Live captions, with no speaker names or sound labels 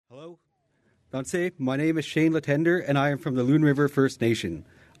Danse, my name is Shane Latender, and I am from the Loon River First Nation.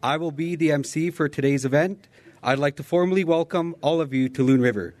 I will be the MC for today's event. I'd like to formally welcome all of you to Loon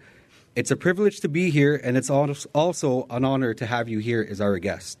River. It's a privilege to be here, and it's also an honor to have you here as our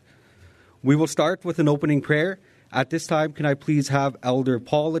guest. We will start with an opening prayer. At this time, can I please have Elder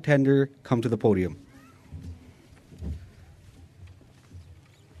Paul Latender come to the podium?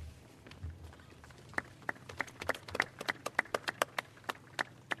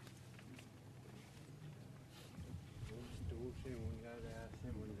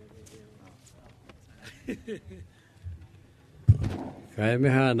 Kai me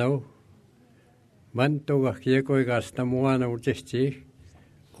hano, man toga kia koi gasta moana utisti,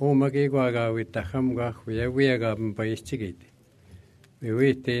 o maki kwaga witaham ga kuya ga mpaistigit. We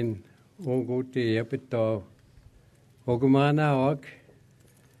waitin o guti epito o gumana ok,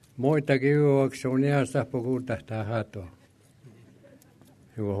 moitagi ok sonia sa poguta tahato.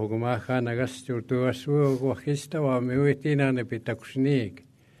 O hogumaha nagastu tu asu o hista wa me waitina ne pitakusnik.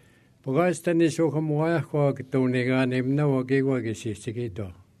 Pagasta ni so kamuaya ko kituniga nimna wa giwa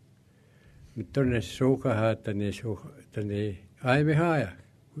gisistigito. Mitone so ka hata ni so tani ai me haya.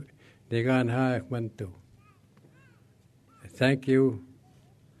 Digan haya mantu. Thank you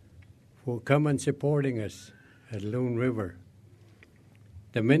for coming supporting us at Loon River.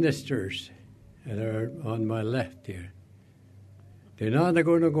 The ministers that are on my left here, they're not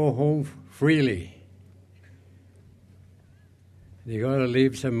going to go home freely. They got to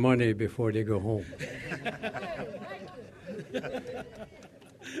leave some money before they go home.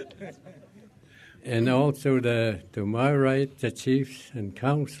 And also to my right, the chiefs and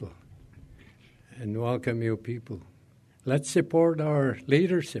council, and welcome you people. Let's support our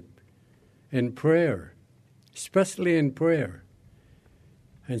leadership in prayer, especially in prayer,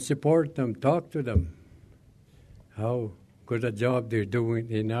 and support them, talk to them, how good a job they're doing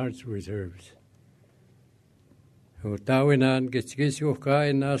in arts reserves. O tawinan gitsigis ka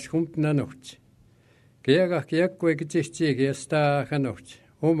in as hump na nocht. Kiaga kiakwe gitsigsi giasta kanocht.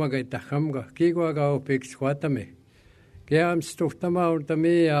 O magay tahamga kigwa ga opik swatame. Kiam stuftama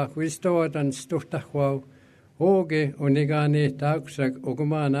urtami a hwisto at an stuftahwaw. Oge onigani taksag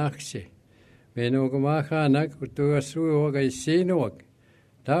ogumanakse. Men ogumahanak utuasu oga isinuag.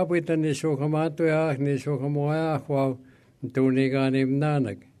 Tapitan ni sokamato ya ni sokamoya hwaw. Tunigani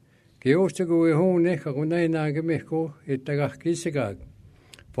mnanag. Father,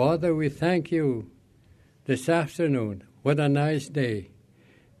 we thank you this afternoon. What a nice day.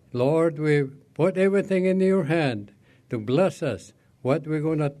 Lord, we put everything in your hand to bless us. What we're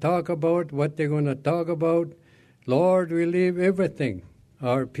going to talk about, what they're going to talk about. Lord, we leave everything.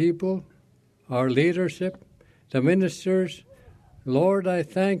 Our people, our leadership, the ministers. Lord, I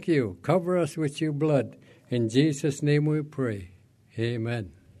thank you. Cover us with your blood. In Jesus' name we pray.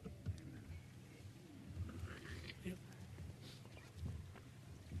 Amen.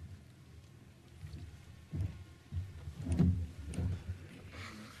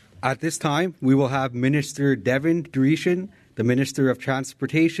 At this time, we will have Minister Devin Durishan, the Minister of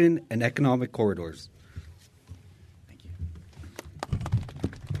Transportation and Economic Corridors. Thank you.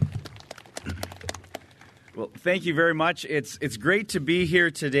 Well, thank you very much. It's great to be here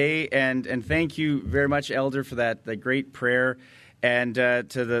today, and thank you very much, Elder, for that great prayer. And to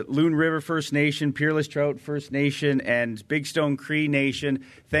the Loon River First Nation, Peerless Trout First Nation, and Big Stone Cree Nation,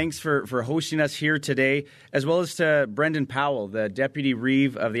 thanks for hosting us here today, as well as to Brendan Powell, the Deputy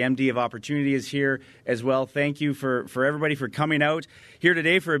Reeve of the MD of Opportunity is here as well. Thank you for everybody for coming out here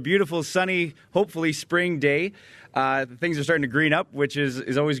today for a beautiful, sunny, hopefully spring day. Things are starting to green up, which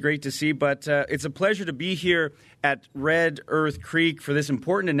is always great to see, but it's a pleasure to be here at Red Earth Creek for this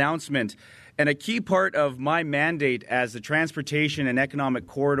important announcement. And a key part of my mandate as the Transportation and Economic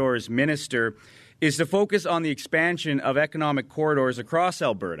Corridors Minister is to focus on the expansion of economic corridors across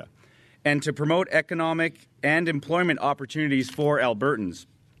Alberta and to promote economic and employment opportunities for Albertans.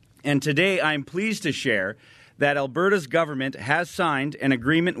 And today I'm pleased to share that Alberta's government has signed an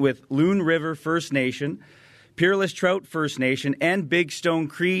agreement with Loon River First Nation, Peerless Trout First Nation, and Big Stone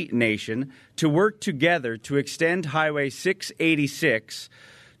Cree Nation to work together to extend Highway 686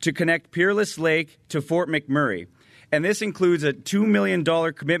 to connect Peerless Lake to Fort McMurray. And this includes a $2 million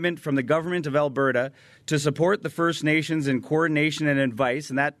commitment from the Government of Alberta to support the First Nations in coordination and advice,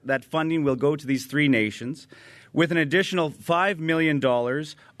 and that funding will go to these three nations, with an additional $5 million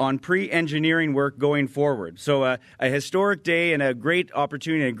on pre-engineering work going forward. So a historic day and a great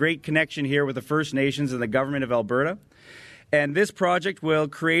opportunity, a great connection here with the First Nations and the Government of Alberta. And this project will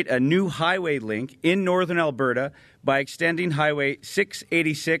create a new highway link in northern Alberta by extending Highway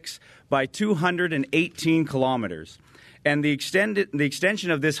 686 by 218 kilometers. And the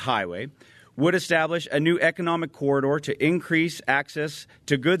extension of this highway would establish a new economic corridor to increase access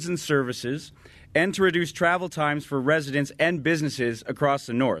to goods and services and to reduce travel times for residents and businesses across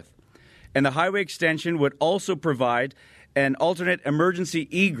the north. And the highway extension would also provide an alternate emergency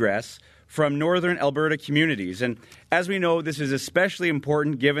egress from northern Alberta communities. And as we know, this is especially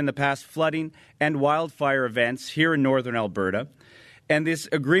important given the past flooding and wildfire events here in northern Alberta. And this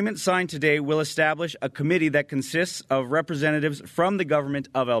agreement signed today will establish a committee that consists of representatives from the Government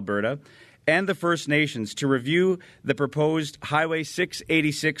of Alberta and the First Nations to review the proposed Highway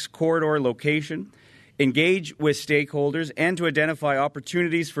 686 corridor location, engage with stakeholders, and to identify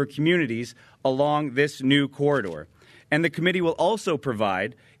opportunities for communities along this new corridor. And the committee will also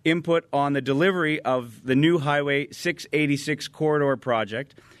provide input on the delivery of the new Highway 686 corridor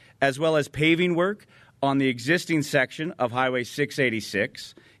project, as well as paving work on the existing section of Highway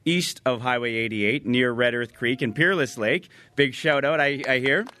 686, east of Highway 88, near Red Earth Creek and Peerless Lake. Big shout out, I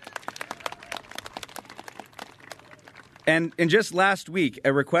hear. And just last week,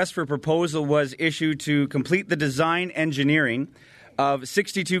 a request for proposal was issued to complete the design engineering of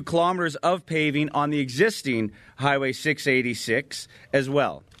 62 kilometers of paving on the existing Highway 686 as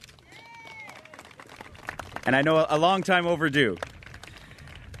well. And I know a long time overdue.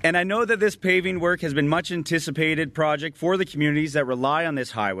 And I know that this paving work has been much anticipated project for the communities that rely on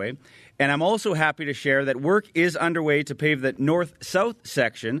this highway. And I'm also happy to share that work is underway to pave the north-south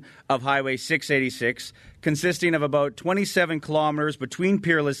section of Highway 686, consisting of about 27 kilometers between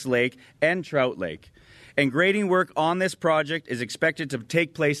Peerless Lake and Trout Lake. And grading work on this project is expected to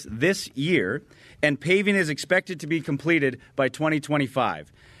take place this year, and paving is expected to be completed by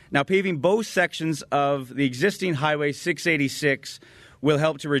 2025. Now, paving both sections of the existing Highway 686 will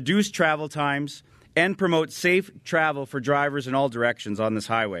help to reduce travel times and promote safe travel for drivers in all directions on this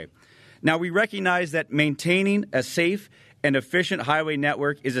highway. Now, we recognize that maintaining a safe and efficient highway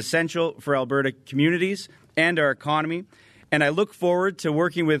network is essential for Alberta communities and our economy, and I look forward to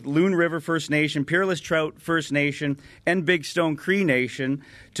working with Loon River First Nation, Peerless Trout First Nation, and Big Stone Cree Nation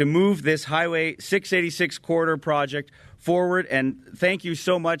to move this Highway 686 corridor project forward. And thank you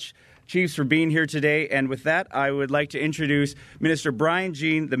so much, Chiefs, for being here today. And with that, I would like to introduce Minister Brian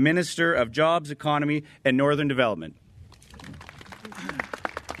Jean, the Minister of Jobs, Economy, and Northern Development.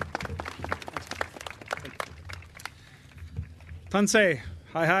 Tansei,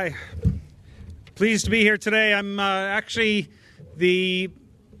 hi. Pleased to be here today. I'm actually the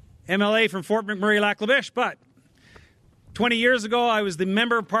MLA from Fort McMurray-Lac-La-Biche, but 20 years ago I was the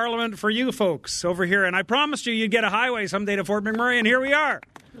Member of Parliament for you folks over here, and I promised you'd get a highway someday to Fort McMurray, and here we are.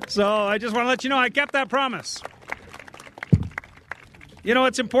 So I just want to let you know I kept that promise. You know,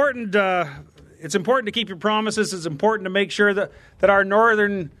 it's important to keep your promises. It's important to make sure that our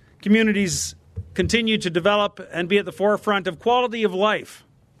northern communities continue to develop and be at the forefront of quality of life.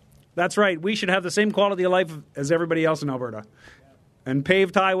 That's right. We should have the same quality of life as everybody else in Alberta. And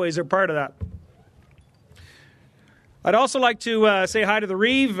paved highways are part of that. I'd also like to say hi to the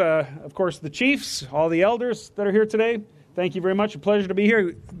Reeve, of course, the Chiefs, all the elders that are here today. Thank you very much. A pleasure to be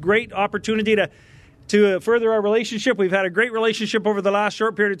here. Great opportunity to further our relationship. We've had a great relationship over the last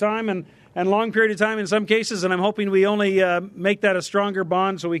short period of time and long period of time in some cases, and I'm hoping we only make that a stronger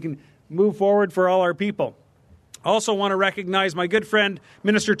bond so we can move forward for all our people. Also want to recognize my good friend,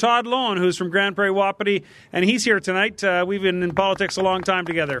 Minister Todd Lohan, who's from Grand Prairie Wapiti, and he's here tonight. We've been in politics a long time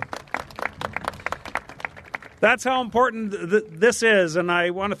together. That's how important this is, and I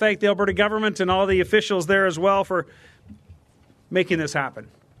want to thank the Alberta government and all the officials there as well for making this happen.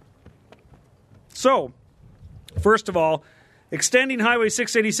 So, first of all, extending Highway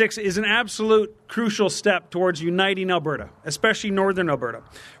 686 is an absolute crucial step towards uniting Alberta, especially northern Alberta.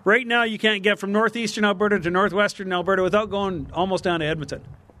 Right now, you can't get from northeastern Alberta to northwestern Alberta without going almost down to Edmonton.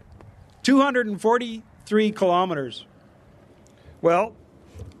 243 kilometers. Well,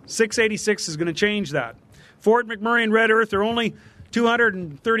 686 is going to change that. Fort McMurray and Red Earth are only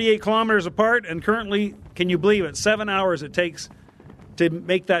 238 kilometers apart, and currently, can you believe it, 7 hours it takes to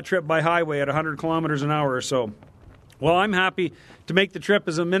make that trip by highway at 100 kilometers an hour or so. Well, I'm happy to make the trip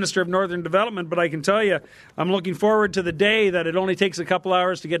as a Minister of Northern Development, but I can tell you, I'm looking forward to the day that it only takes a couple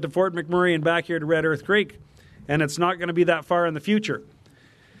hours to get to Fort McMurray and back here to Red Earth Creek, and it's not going to be that far in the future.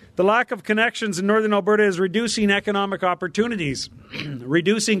 The lack of connections in northern Alberta is reducing economic opportunities,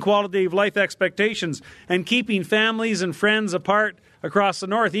 reducing quality of life expectations, and keeping families and friends apart across the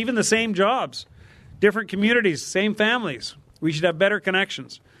north, even the same jobs, different communities, same families. We should have better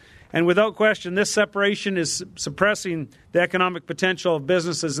connections. And without question, this separation is suppressing the economic potential of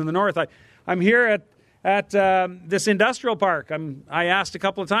businesses in the north. I'm here at this industrial park. I asked a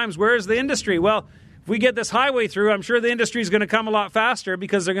couple of times, where is the industry? Well, if we get this highway through, I'm sure the industry is going to come a lot faster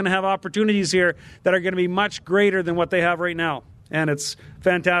because they're going to have opportunities here that are going to be much greater than what they have right now. And it's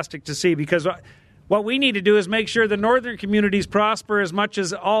fantastic to see, because what we need to do is make sure the northern communities prosper as much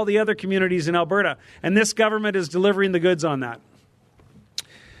as all the other communities in Alberta. And this government is delivering the goods on that.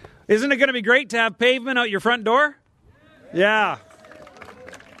 Isn't it going to be great to have pavement out your front door? Yeah.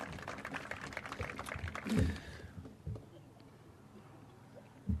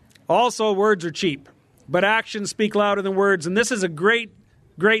 Also, words are cheap, but actions speak louder than words. And this is a great,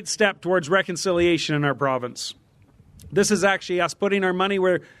 great step towards reconciliation in our province. This is actually us putting our money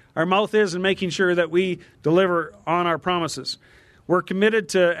where our mouth is and making sure that we deliver on our promises. We're committed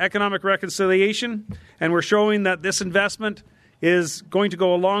to economic reconciliation, and we're showing that this investment is going to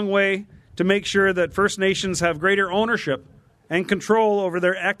go a long way to make sure that First Nations have greater ownership and control over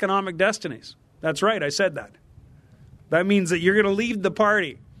their economic destinies. That's right, I said that. That means that you're going to lead the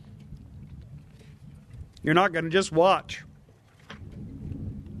party. You're not going to just watch.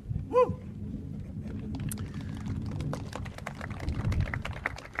 Woo.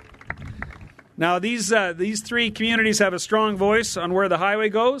 Now, these three communities have a strong voice on where the highway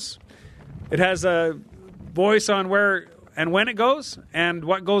goes. It has a voice on where and when it goes and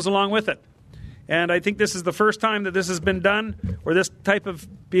what goes along with it. And I think this is the first time that this has been done, or this type of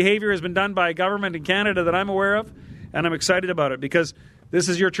behavior has been done by a government in Canada that I'm aware of, and I'm excited about it because this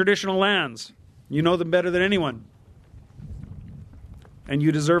is your traditional lands. You know them better than anyone. And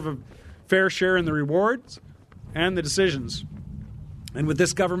you deserve a fair share in the rewards and the decisions. And with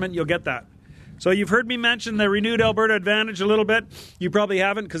this government, you'll get that. So you've heard me mention the renewed Alberta Advantage a little bit. You probably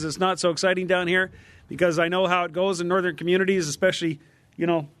haven't, because it's not so exciting down here, because I know how it goes in northern communities, especially,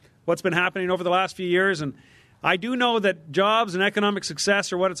 what's been happening over the last few years. And I do know that jobs and economic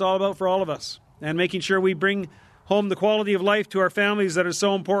success are what it's all about for all of us, and making sure we bring home the quality of life to our families that is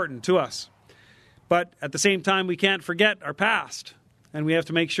so important to us. But at the same time, we can't forget our past. And we have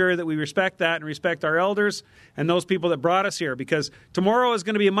to make sure that we respect that and respect our elders and those people that brought us here, because tomorrow is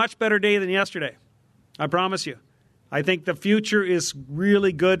going to be a much better day than yesterday. I promise you. I think the future is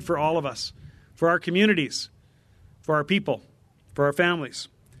really good for all of us, for our communities, for our people, for our families.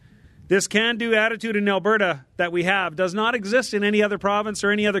 This can-do attitude in Alberta that we have does not exist in any other province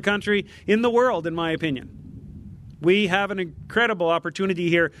or any other country in the world, in my opinion. We have an incredible opportunity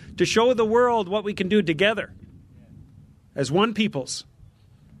here to show the world what we can do together as one peoples,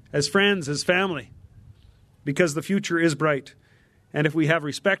 as friends, as family, because the future is bright. And if we have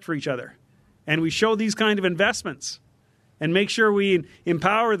respect for each other and we show these kind of investments and make sure we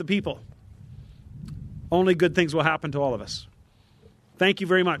empower the people, only good things will happen to all of us. Thank you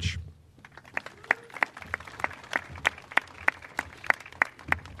very much.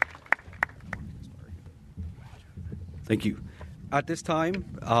 Thank you. At this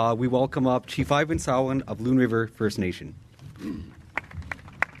time, we welcome up Chief Ivan Sowan of Loon River First Nation.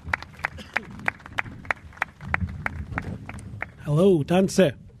 Hello,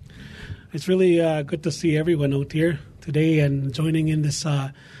 Tanse. It's really good to see everyone out here today and joining in this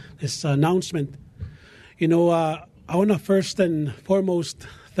announcement. I want to first and foremost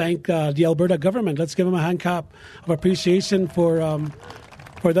thank the Alberta government. Let's give them a hand clap of appreciation for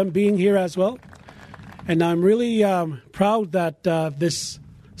them being here as well. And I'm really proud that this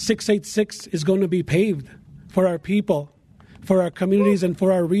 686 is going to be paved for our people, for our communities, and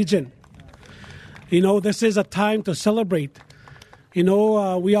for our region. This is a time to celebrate.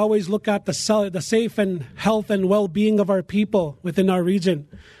 We always look at the safe and health and well-being of our people within our region.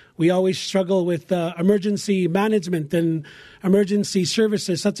 We always struggle with emergency management and emergency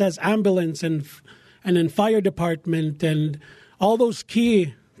services such as ambulance and then fire department and all those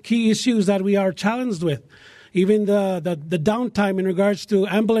key issues that we are challenged with. Even the downtime in regards to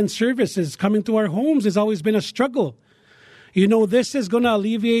ambulance services coming to our homes has always been a struggle. This is going to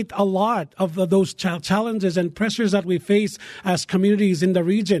alleviate a lot of those challenges and pressures that we face as communities in the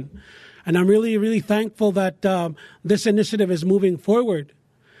region. And I'm really, really thankful that this initiative is moving forward.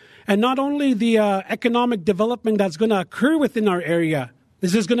 And not only the economic development that's going to occur within our area,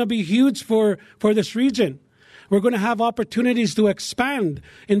 this is going to be huge for this region. We're going to have opportunities to expand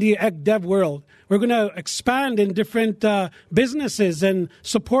in the ag dev world. We're going to expand in different businesses and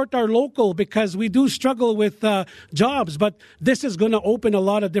support our local, because we do struggle with jobs. But this is going to open a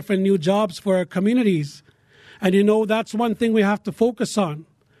lot of different new jobs for our communities. And that's one thing we have to focus on.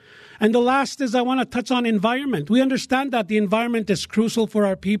 And the last is I want to touch on environment. We understand that the environment is crucial for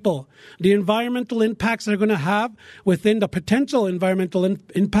our people. The environmental impacts they're going to have within the potential environmental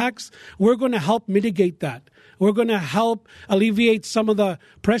impacts, we're going to help mitigate that. We're going to help alleviate some of the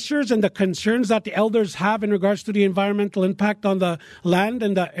pressures and the concerns that the elders have in regards to the environmental impact on the land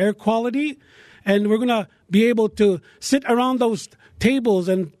and the air quality. and we're going to be able to sit around those tables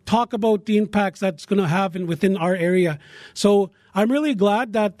and talk about the impacts that's going to have within our area. So I'm really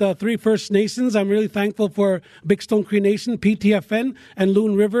glad that the three First Nations, I'm really thankful for Big Stone Cree Nation, PTFN, and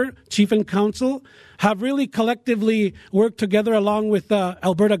Loon River Chief and Council have really collectively worked together along with the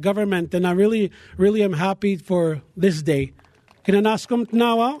Alberta government, and I really am happy for this day. Kinanaskum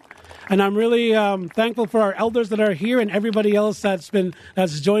Tnawa. And I'm really thankful for our elders that are here and everybody else that's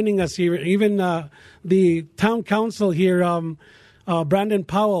joining us here, even the town council here, Brandon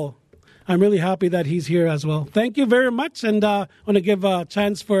Powell. I'm really happy that he's here as well. Thank you very much, and I want to give a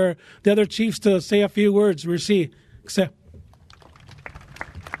chance for the other chiefs to say a few words. Merci.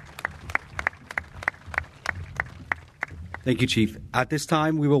 Thank you, Chief. At this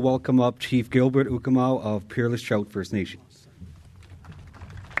time, we will welcome up Chief Gilbert Ukamau of Peerless Trout First Nation.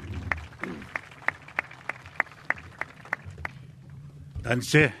 I'm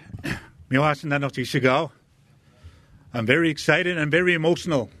very excited and very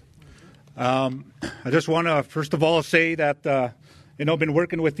emotional. I just want to, first of all, say that, I've been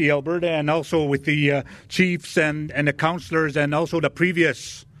working with the Alberta and also with the chiefs and the councillors and also the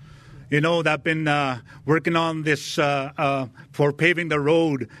previous, that have been working on this for paving the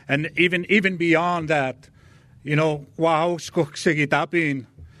road. And even beyond that, wow, skogsigitapin.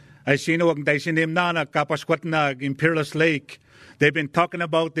 I sino ang daisinim na kapaskwat na in Peerless Lake. They've been talking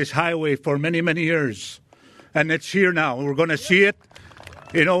about this highway for many, many years. And it's here now. We're going to see it,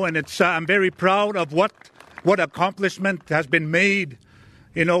 and it's, I'm very proud of what accomplishment has been made,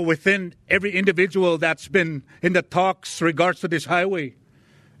 within every individual that's been in the talks regards to this highway.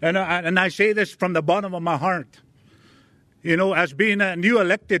 And I say this from the bottom of my heart. As being a new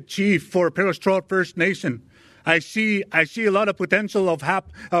elected chief for Peerless Trout First Nation, I see a lot of potential of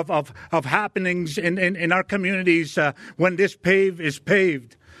happenings in our communities when this pave is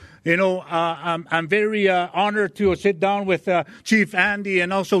paved. I'm very honored to sit down with Chief Andy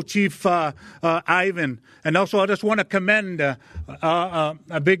and also Chief Ivan, and also I just want to commend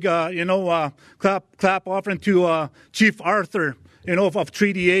a big clap offering to Chief Arthur, of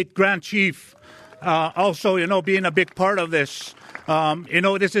Treaty 8 Grand Chief, also being a big part of this.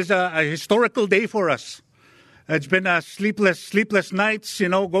 This is a historical day for us. It's been sleepless nights,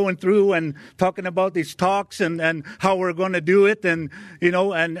 going through and talking about these talks and how we're going to do it. And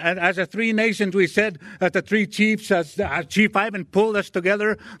as a Three Nations, we said that the three chiefs, as Chief Ivan pulled us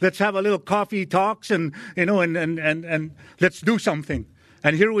together, let's have a little coffee talks and let's do something.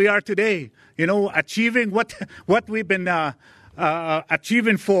 And here we are today, achieving what we've been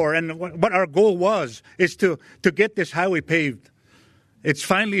achieving for, and what our goal is to get this highway paved. It's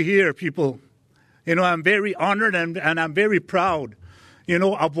finally here, people. I'm very honored and I'm very proud,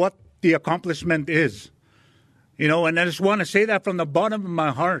 of what the accomplishment is. And I just want to say that from the bottom of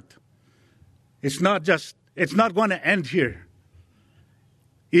my heart. It's not going to end here.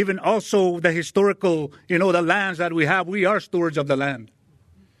 Even also the historical, the lands that we have, we are stewards of the land.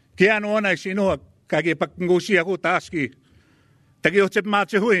 Kaya noon ay sino kagi pagnggusi ako taski. Tagiyotsip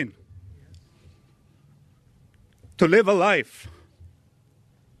machihuin. To live a life.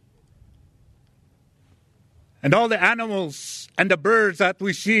 And all the animals and the birds that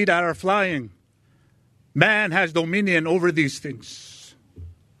we see that are flying, man has dominion over these things.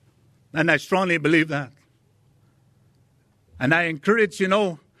 And I strongly believe that. And I encourage,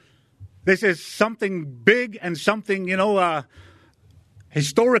 this is something big and something,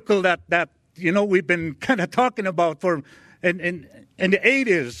 historical that we've been kind of talking about for in the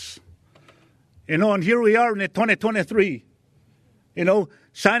 80s. And here we are in 2023,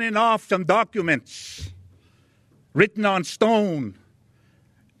 signing off some documents written on stone.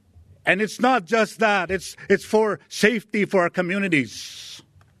 And it's not just that. It's for safety for our communities.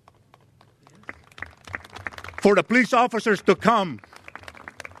 For the police officers to come.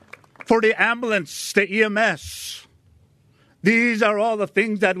 For the ambulance, the EMS. These are all the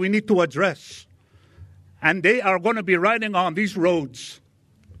things that we need to address. And they are going to be riding on these roads.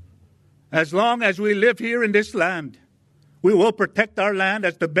 As long as we live here in this land, we will protect our land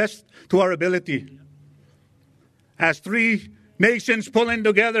as the best to our ability. As Three Nations pulling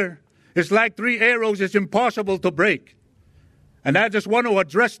together, it's like three arrows. It's impossible to break. And I just want to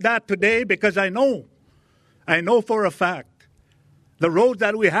address that today because I know for a fact, the roads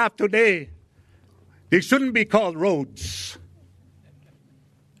that we have today, they shouldn't be called roads.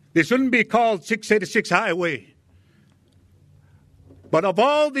 They shouldn't be called 686 Highway. But of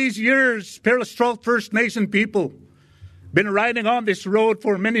all these years, Peerless Trout First Nation people been riding on this road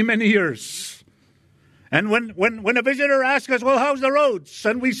for many, many years. And when a visitor asks us, well, how's the roads?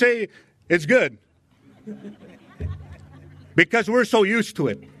 And we say, it's good. Because we're so used to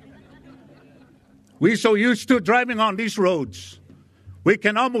it. We're so used to driving on these roads. We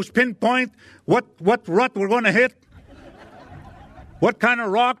can almost pinpoint what rut we're going to hit, what kind of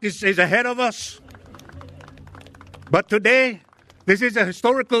rock is ahead of us. But today, this is a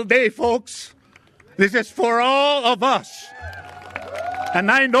historical day, folks. This is for all of us. And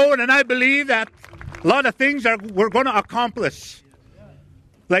I know and I believe that a lot of things we're going to accomplish,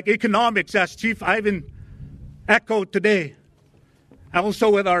 like economics, as Chief Ivan echoed today. Also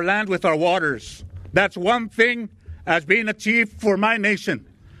with our land, with our waters. That's one thing as being a chief for my nation.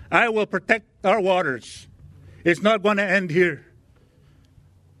 I will protect our waters. It's not going to end here.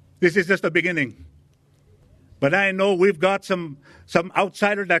 This is just the beginning. But I know we've got some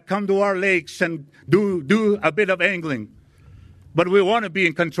outsiders that come to our lakes and do a bit of angling. But we want to be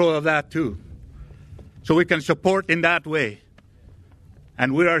in control of that too. So we can support in that way.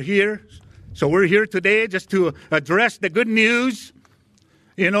 And we are here. So we're here today just to address the good news,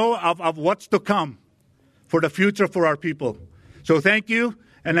 of what's to come for the future for our people. So thank you.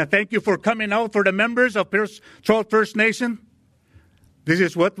 And I thank you for coming out for the members of Trout First Nation. This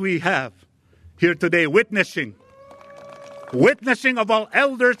is what we have here today, witnessing of all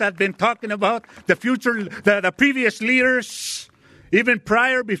elders that have been talking about the future, the previous leaders, even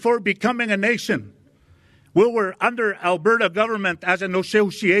prior, before becoming a nation. We were under Alberta government as an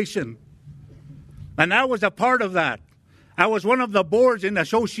association. And I was a part of that. I was one of the boards in the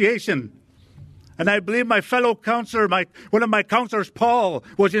association. And I believe my fellow counselor, one of my counselors, Paul,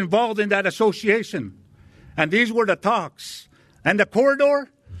 was involved in that association. And these were the talks. And the corridor,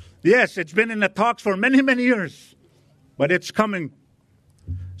 yes, it's been in the talks for many, many years. But it's coming.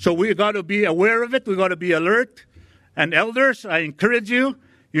 So we got to be aware of it. We got to be alert. And elders, I encourage you,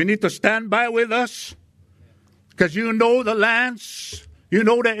 you need to stand by with us. Because you know the lands. You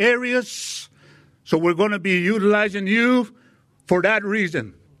know the areas. So we're going to be utilizing you for that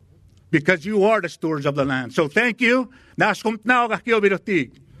reason. Because you are the stewards of the land. So thank you. Thank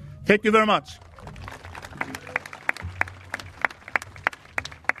you very much.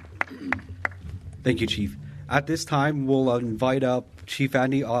 Thank you, Chief. At this time, we'll invite up Chief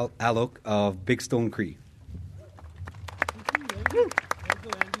Andy Alok of Big Stone Cree.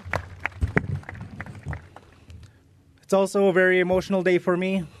 It's also a very emotional day for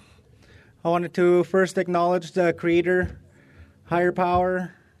me. I wanted to first acknowledge the Creator, higher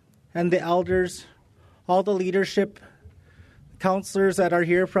power, and the elders, all the leadership, counselors that are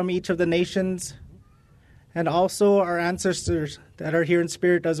here from each of the nations, and also our ancestors that are here in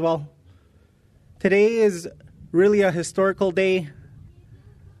spirit as well. Today is really a historical day.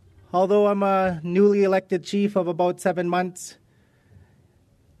 Although I'm a newly elected chief of about 7 months,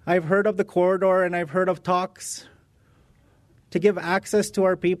 I've heard of the corridor and I've heard of talks to give access to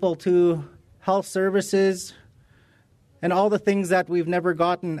our people to health services and all the things that we've never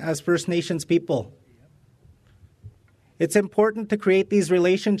gotten as First Nations people. It's important to create these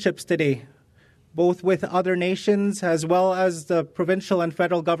relationships today, both with other nations as well as the provincial and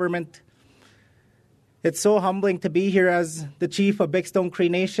federal government. It's so humbling to be here as the chief of Big Stone Cree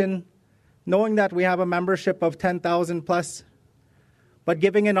Nation, knowing that we have a membership of 10,000 plus, but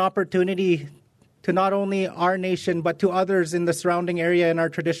giving an opportunity to not only our nation, but to others in the surrounding area in our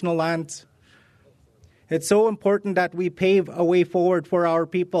traditional lands. It's so important that we pave a way forward for our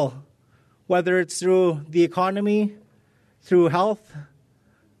people, whether it's through the economy, through health,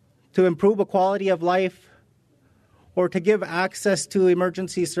 to improve a quality of life, or to give access to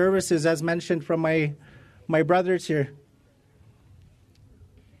emergency services, as mentioned from my brothers here.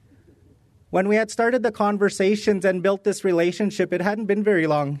 When we had started the conversations and built this relationship, it hadn't been very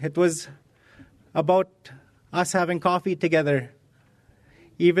long. It was about us having coffee together.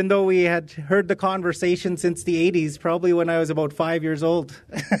 Even though we had heard the conversation since the 80s, probably when I was about 5 years old.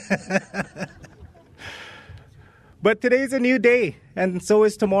 But today's a new day, and so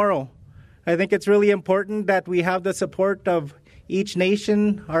is tomorrow. I think it's really important that we have the support of each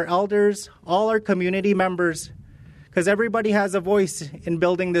nation, our elders, all our community members, because everybody has a voice in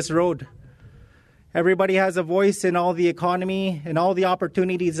building this road. Everybody has a voice in all the economy and all the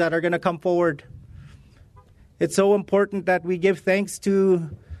opportunities that are going to come forward. It's so important that we give thanks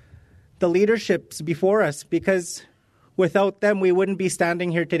to the leaderships before us, because without them, we wouldn't be standing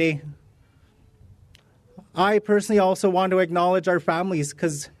here today. I personally also want to acknowledge our families,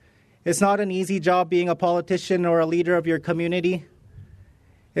 because it's not an easy job being a politician or a leader of your community.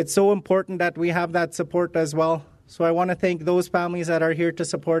 It's so important that we have that support as well. So I want to thank those families that are here to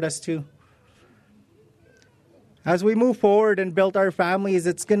support us too. As we move forward and build our families,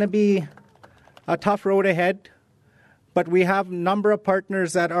 it's going to be a tough road ahead, but we have a number of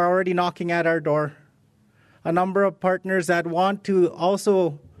partners that are already knocking at our door. A number of partners that want to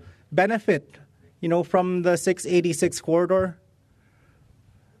also benefit from the 686 corridor.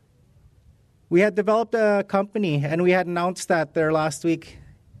 We had developed a company, and we had announced that there last week,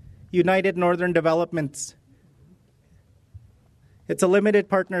 United Northern Developments. It's a limited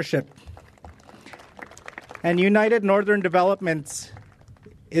partnership. And United Northern Developments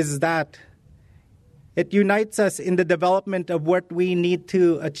is that. It unites us in the development of what we need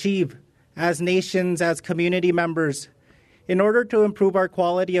to achieve as nations, as community members, in order to improve our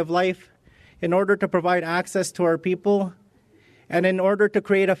quality of life, in order to provide access to our people, and in order to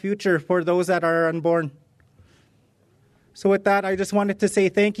create a future for those that are unborn. So with that, I just wanted to say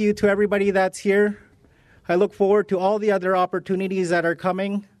thank you to everybody that's here. I look forward to all the other opportunities that are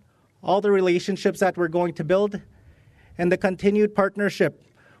coming, all the relationships that we're going to build, and the continued partnership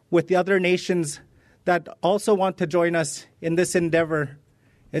with the other nations that also want to join us in this endeavor.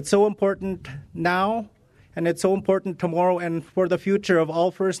 It's so important now, and it's so important tomorrow and for the future of all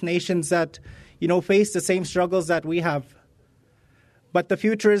First Nations that, face the same struggles that we have. But the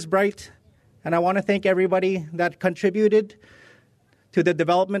future is bright, and I want to thank everybody that contributed to the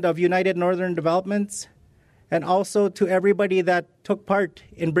development of United Northern Developments, and also to everybody that took part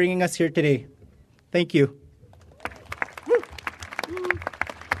in bringing us here today. Thank you.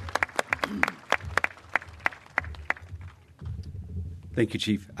 Thank you,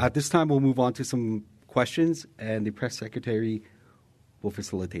 Chief. At this time, we'll move on to some questions, and the press secretary will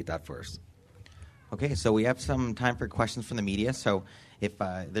facilitate that first. Okay, so we have some time for questions from the media. So if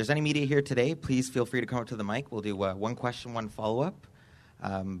there's any media here today, please feel free to come up to the mic. We'll do one question, one follow-up.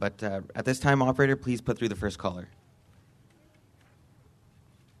 But at this time, operator, please put through the first caller.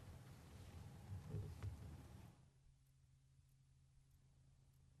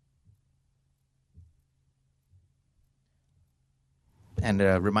 And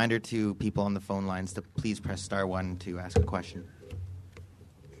a reminder to people on the phone lines to please press star 1 to ask a question.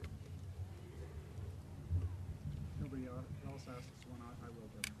 Nobody else asked this one. I will.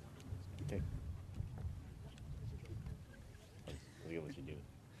 Okay.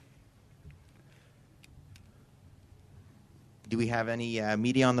 Do we have any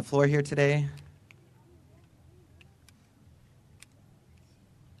media on the floor here today?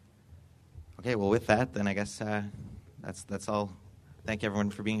 Okay, well, with that, then I guess that's all. Thank everyone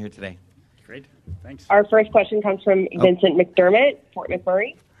for being here today. Great. Thanks. Our first question comes from Vincent McDermott, Fort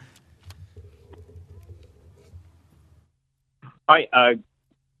McMurray. Hi.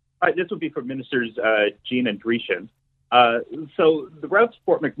 This would be for Ministers Jean and Dreeshen. So the route to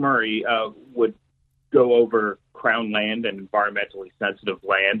Fort McMurray would go over Crown land and environmentally sensitive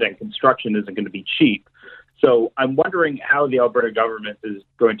land, and construction isn't going to be cheap. So I'm wondering how the Alberta government is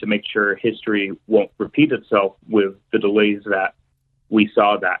going to make sure history won't repeat itself with the delays that we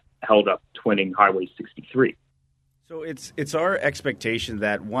saw that held up twinning Highway 63. So it's our expectation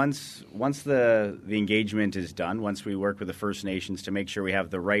that once the engagement is done, once we work with the First Nations to make sure we have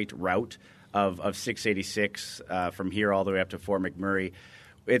the right route of 686 from here all the way up to Fort McMurray,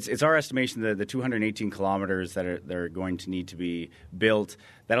 it's our estimation that the 218 kilometers that are going to need to be built,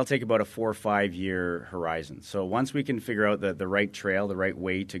 that'll take about a 4 or 5 year horizon. So once we can figure out the right trail, the right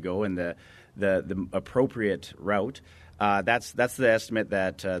way to go, and the appropriate route, that's the estimate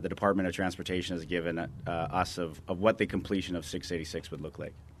that the Department of Transportation has given us of what the completion of 686 would look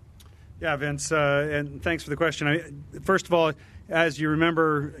like. Yeah, Vince, and thanks for the question. First of all, as you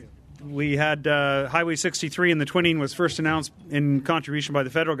remember, we had Highway 63, and the twinning was first announced in contribution by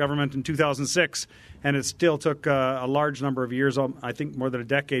the federal government in 2006, and it still took a large number of years, I think more than a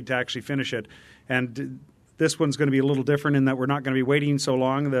decade, to actually finish it. And this one's going to be a little different in that we're not going to be waiting so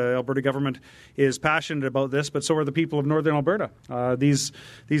long. The Alberta government is passionate about this, but so are the people of Northern Alberta. These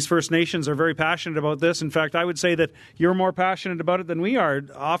First Nations are very passionate about this. In fact, I would say that you're more passionate about it than we are.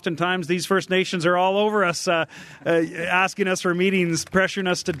 Oftentimes, these First Nations are all over us, asking us for meetings, pressuring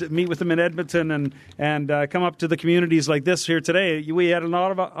us to meet with them in Edmonton and come up to the communities like this here today. We had a lot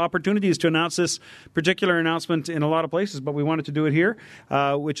of opportunities to announce this particular announcement in a lot of places, but we wanted to do it here,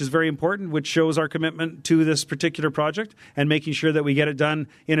 which is very important, which shows our commitment to this particular project and making sure that we get it done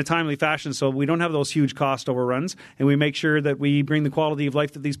in a timely fashion so we don't have those huge cost overruns, and we make sure that we bring the quality of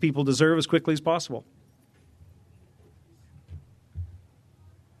life that these people deserve as quickly as possible.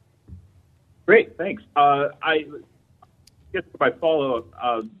 Great, thanks. I guess my follow-up,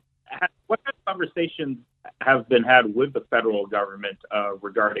 what kind of conversations have been had with the federal government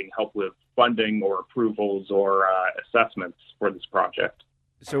regarding help with funding or approvals or assessments for this project?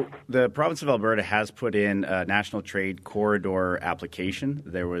 So the province of Alberta has put in a National Trade Corridor application.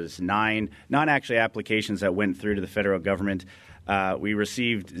 There was 9 non-actually applications that went through to the federal government. We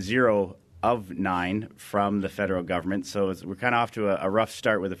received 0 of 9 from the federal government, so we're kind of off to a rough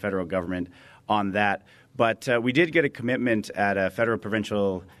start with the federal government on that. But we did get a commitment at a federal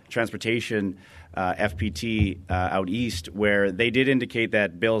provincial transportation FPT out east, where they did indicate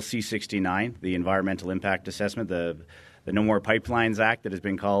that Bill C-69, the Environmental Impact Assessment, the No More Pipelines Act that has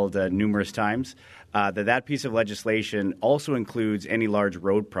been called numerous times, that piece of legislation also includes any large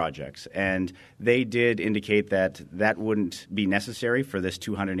road projects. And they did indicate that that wouldn't be necessary for this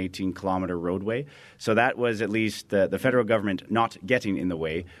 218-kilometer roadway. So that was at least the federal government not getting in the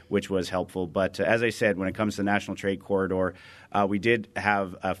way, which was helpful. But as I said, when it comes to the National Trade Corridor, we did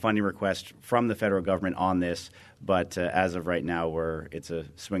have a funding request from the federal government on this. But as of right now, it's a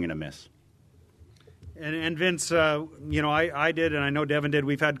swing and a miss. And Vince, I did, and I know Devin did.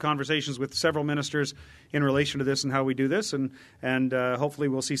 We've had conversations with several ministers in relation to this and how we do this, and hopefully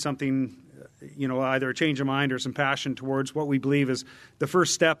we'll see something, either a change of mind or some passion towards what we believe is the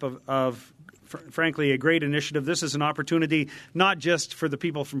first step of frankly, a great initiative. This is an opportunity not just for the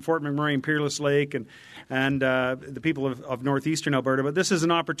people from Fort McMurray and Peerless Lake and the people of northeastern Alberta, but this is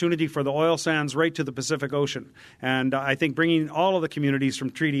an opportunity for the oil sands right to the Pacific Ocean. And I think bringing all of the communities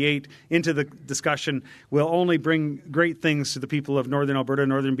from Treaty 8 into the discussion will only bring great things to the people of northern Alberta,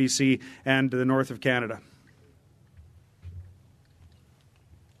 northern BC, and the north of Canada.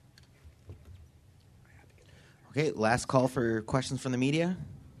 Okay, last call for questions from the media.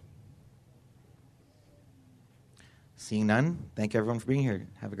 Seeing none, thank you everyone for being here.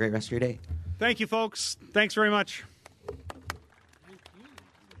 Have a great rest of your day. Thank you, folks. Thanks very much.